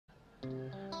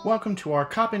Welcome to our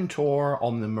cabin tour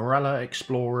on the Marella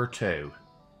Explorer 2.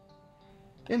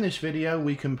 In this video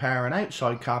we compare an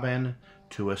outside cabin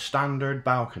to a standard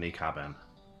balcony cabin.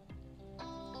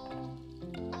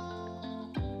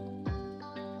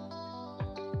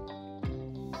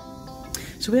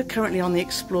 So we're currently on the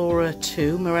Explorer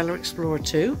 2, Marella Explorer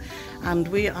 2, and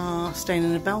we are staying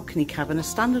in a balcony cabin, a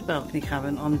standard balcony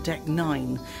cabin on deck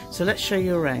 9. So let's show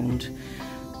you around.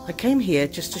 I came here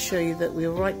just to show you that we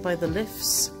are right by the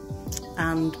lifts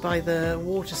and by the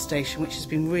water station, which has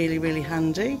been really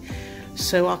handy.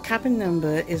 So our cabin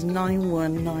number is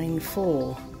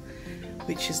 9194,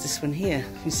 which is this one here.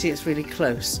 You can see it's really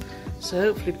close. So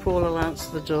hopefully Paul will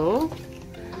answer the door.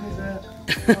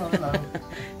 Oh, hello.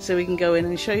 So we can go in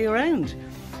and show you around.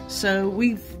 So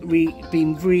we've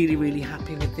been really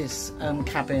happy with this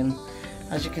cabin.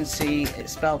 As you can see,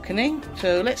 it's balcony.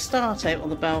 So let's start out on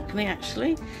the balcony.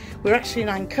 Actually, we're actually in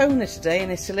Ancona today in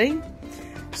Italy.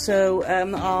 So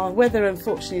our weather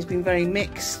unfortunately has been very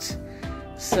mixed,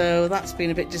 so that's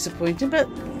been a bit disappointing, but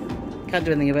can't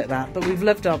do anything about that. But we've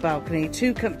loved our balcony.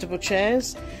 2 comfortable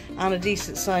chairs and a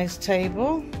decent sized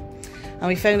table. And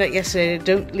we found out yesterday,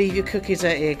 don't leave your cookies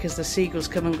out here because the seagulls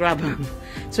come and grab them.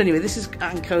 So anyway, this is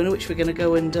Ancona, which we're going to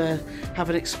go and have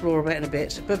an explore about in a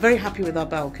bit. But very happy with our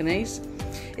balconies.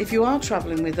 If you are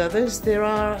travelling with others,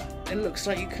 it looks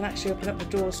like you can actually open up the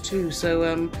doors too.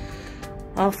 So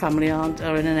our family are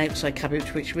in an outside cabin,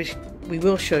 which we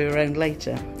will show you around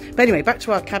later. But anyway, back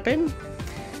to our cabin.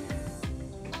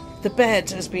 The bed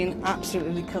has been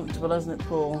absolutely comfortable, hasn't it,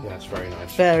 Paul? Yeah, it's very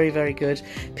nice. Very good.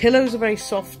 Pillows are very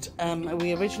soft.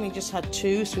 We originally just had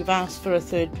 2, so we've asked for a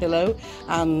 3rd pillow,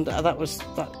 and that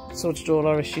sorted all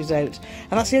our issues out.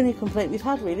 And that's the only complaint we've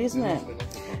had, really, isn't it?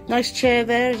 Nice chair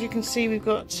there, as you can see. We've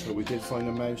got. But we did find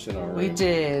a mouse in our room. We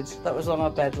did. That was on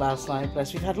our bed last night.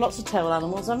 Bless. We've had lots of tail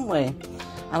animals, haven't we?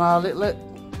 And our little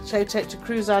shout out to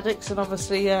Cruise Addicts, and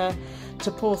obviously to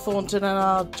Paul Thornton and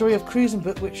our Joy of Cruising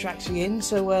book, which are actually in.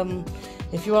 So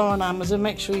if you are on Amazon,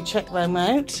 make sure you check them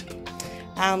out.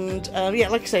 And yeah,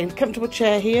 like I say, comfortable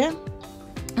chair here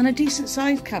and a decent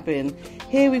sized cabin.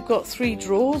 Here we've got 3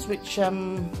 drawers, which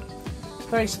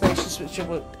very spacious, which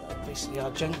are basically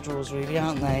our junk drawers, really,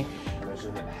 aren't they? There's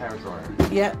a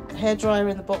hairdryer. Yeah,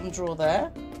 hairdryer in the bottom drawer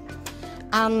there.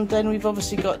 And then we've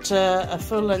obviously got a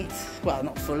full length, well,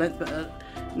 not full length, but a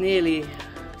nearly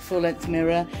full length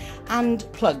mirror and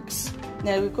plugs.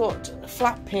 Now we've got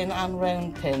flat pin and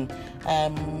round pin.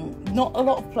 Not a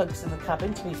lot of plugs in the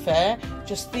cabin, to be fair,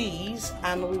 just these,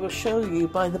 and we will show you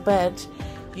by the bed.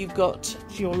 You've got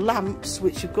your lamps,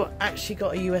 which you've actually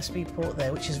got a USB port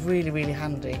there, which is really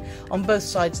handy on both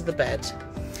sides of the bed.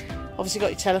 Obviously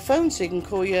got your telephone, so you can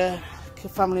call your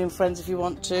family and friends if you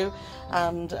want to,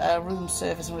 and room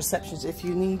service and receptions if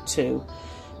you need to.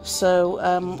 So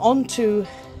on to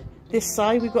this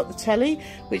side, we've got the telly,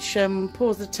 which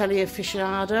Paul's the telly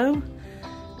aficionado.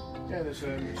 Yeah, there's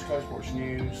Sky Sports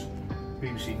News,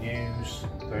 BBC News,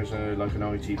 there's like an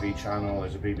ITV channel,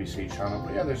 there's a BBC channel,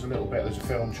 but yeah, there's a little bit, there's a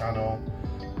film channel,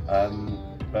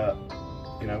 but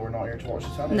you know, we're not here to watch the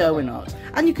telly. No, we're not.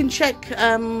 And you can check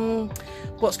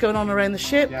what's going on around the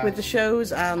ship, yeah, with the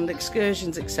shows and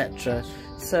excursions, etc.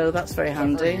 So that's very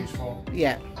handy. Very useful.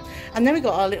 Yeah. And then we've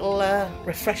got our little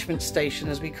refreshment station,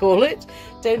 as we call it.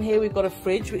 Down here we've got a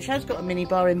fridge, which has got a mini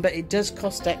bar in, but it does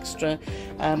cost extra.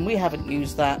 We haven't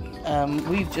used that.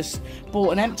 We've just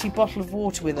bought an empty bottle of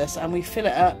water with us, and we fill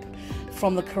it up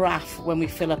from the carafe when we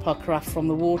fill up our carafe from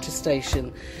the water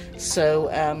station. So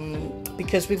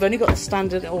because we've only got the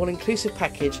standard all-inclusive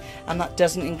package, and that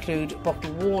doesn't include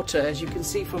bottled water, as you can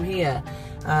see from here.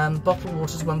 Bottled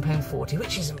water is £1.40,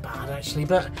 which isn't bad actually,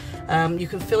 but you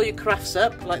can fill your carafes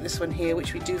up like this one here,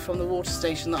 which we do from the water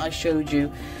station that I showed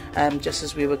you just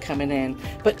as we were coming in.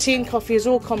 But tea and coffee is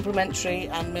all complimentary,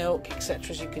 and milk, etc.,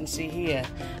 as you can see here,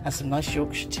 and some nice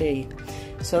Yorkshire tea.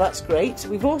 So that's great.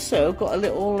 We've also got a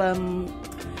little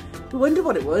we wondered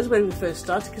what it was when we first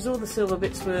started, because all the silver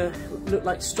bits looked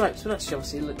like stripes, but actually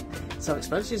obviously look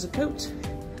self-explanatory. It's a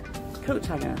coat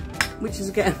hanger, which is,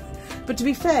 again, but to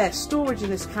be fair, storage in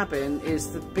this cabin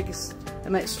is the biggest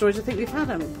amount of storage I think we've had,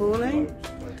 haven't we, Paulie?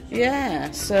 Yeah,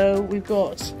 so we've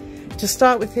got, to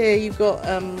start with here, you've got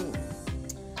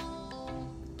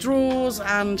drawers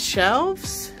and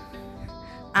shelves,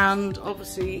 and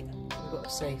obviously we've got a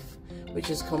safe, which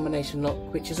is combination lock,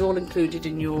 which is all included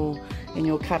in your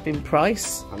cabin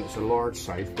price. And it's a large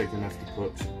safe, big enough to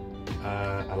put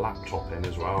a laptop in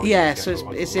as well. Yeah, so it's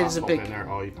a big, in there,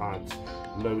 iPads,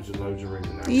 loads and loads of room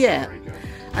in there. Yeah,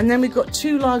 and then we've got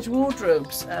 2 large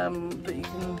wardrobes that you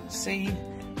can see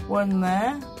one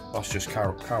there. That's just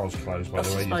Carole's clothes, by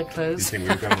the way. My clothes. You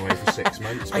think we were going away for 6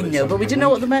 months? I know, but we didn't know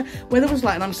what the weather was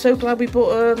like, and I'm so glad we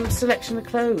bought a selection of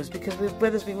clothes because the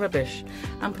weather's been rubbish.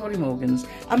 And Polly Morgan's.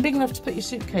 I'm big enough to put your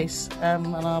suitcase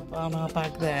on our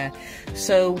bag there.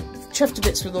 So chuffed to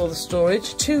bits with all the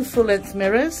storage. 2 full-length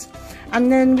mirrors,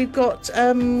 and then we've got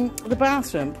the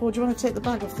bathroom. Paul, do you want to take the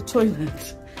bag off the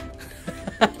toilet?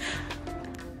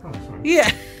 Oh, sorry.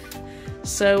 Yeah.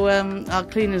 So our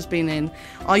cleaner's been in.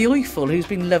 Our Joyful, who's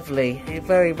been lovely, a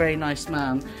very, very nice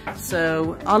man.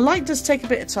 So our light does take a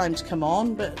bit of time to come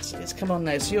on, but it's come on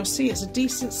now. So you'll see it's a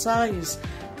decent size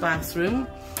bathroom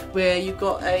where you've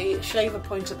got a shaver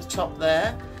point at the top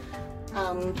there,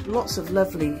 and lots of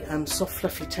lovely soft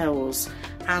fluffy towels,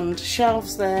 and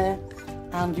shelves there,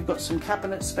 and you've got some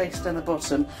cabinet space down the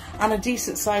bottom, and a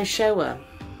decent size shower,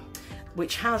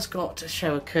 which has got a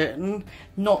shower curtain,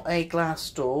 not a glass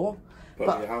door.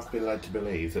 But you have been led to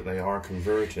believe that they are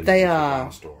converted. They to are.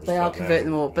 glass doors, They are converting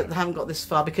them all, but they haven't got this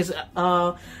far because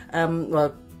our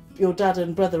well, your dad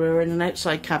and brother are in an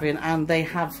outside cabin, and they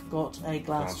have got a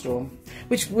glass door,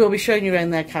 which we'll be showing you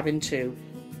around their cabin too.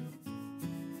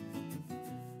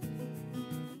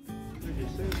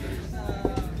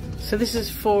 So this is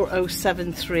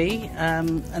 4073,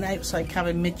 an outside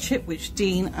cabin midship, which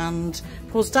Dean and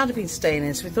Paul's dad have been staying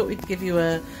in. So we thought we'd give you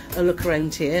a look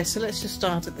around here. So let's just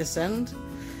start at this end.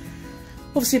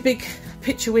 Obviously a big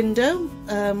picture window.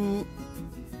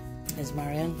 There's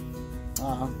Marianne.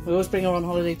 We always bring her on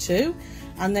holiday too.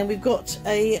 And then we've got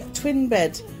a twin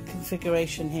bed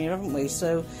configuration here, haven't we?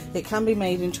 So it can be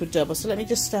made into a double. So let me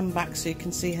just stand back so you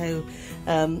can see how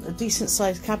a decent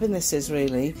sized cabin this is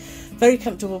really. Very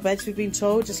comfortable beds, we've been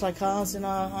told, just like ours in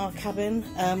our cabin.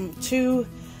 2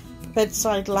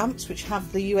 bedside lamps which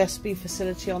have the USB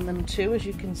facility on them too, as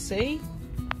you can see.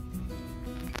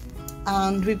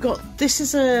 And we've got, this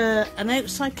is an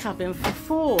outside cabin for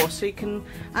 4, so you can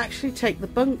actually take the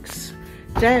bunks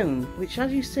down, which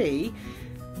as you see,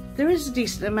 there is a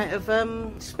decent amount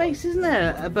of space, isn't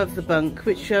there, above the bunk,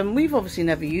 which we've obviously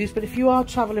never used, but if you are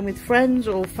travelling with friends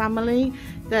or family,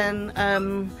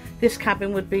 then this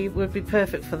cabin would be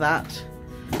perfect for that.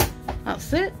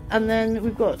 That's it. And then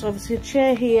we've got obviously a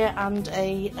chair here and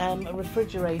a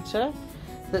refrigerator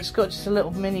that's got just a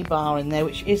little mini bar in there,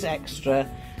 which is extra.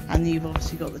 And you've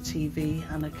obviously got the TV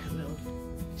and a little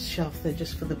shelf there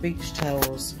just for the beach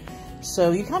towels.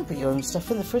 So you can put your own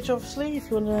stuff in the fridge, obviously, if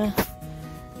you want to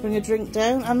bring a drink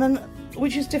down. And then,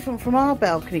 which is different from our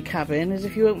balcony cabin, is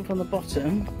if you open from the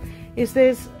bottom, is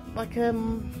there's like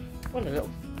well, a little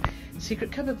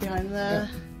secret cupboard behind there.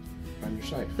 Yeah. And your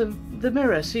safe. The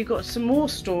mirror. So you've got some more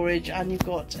storage, and you've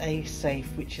got a safe,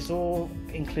 which is all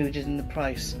included in the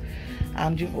price.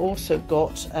 And you've also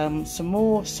got some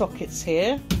more sockets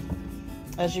here,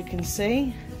 as you can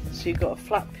see. So you've got a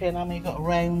flat pin, and you've got a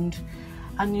round,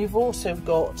 and you've also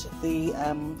got the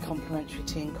complimentary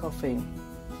tea and coffee.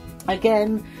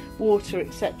 Again, water,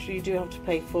 etc. you do have to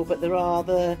pay for, but there are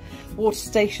the water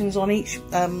stations on each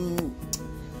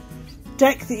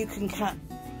deck that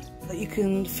you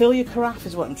can fill your carafe,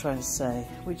 is what I'm trying to say,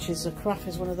 which is a carafe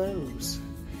is one of those.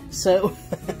 So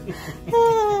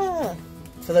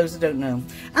for those that don't know.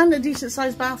 And a decent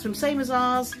sized bathroom, same as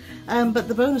ours, but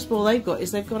the bonus ball they've got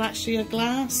is they've got actually a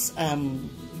glass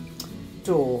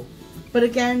door. But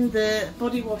again, the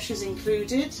body wash is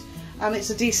included, and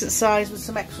it's a decent size with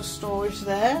some extra storage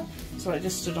there. Sorry, I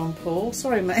just stood on Paul.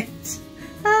 Sorry, mate.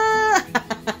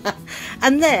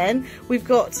 And then we've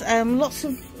got lots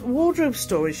of wardrobe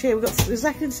storage here. We've got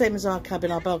exactly the same as our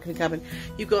cabin, our balcony cabin.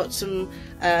 You've got some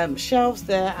shelves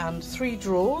there and 3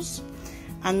 drawers.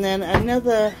 And then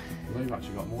another... We've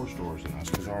actually got more storage than us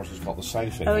because ours has got the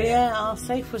safe in Oh here. yeah, our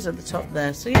safe was at the top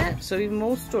there. So yeah, so even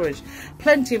more storage.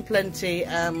 Plenty and plenty.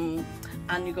 And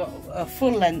you've got a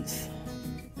full length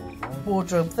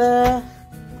wardrobe there,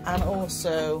 and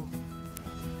also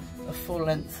a full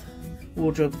length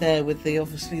wardrobe there with the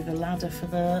obviously the ladder for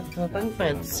the bunk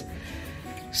beds.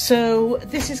 So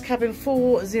this is cabin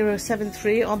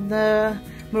 4073 on the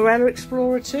Marella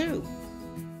Explorer 2.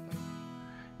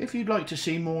 If you'd like to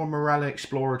see more Marella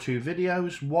Explorer 2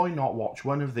 videos, why not watch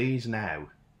one of these now?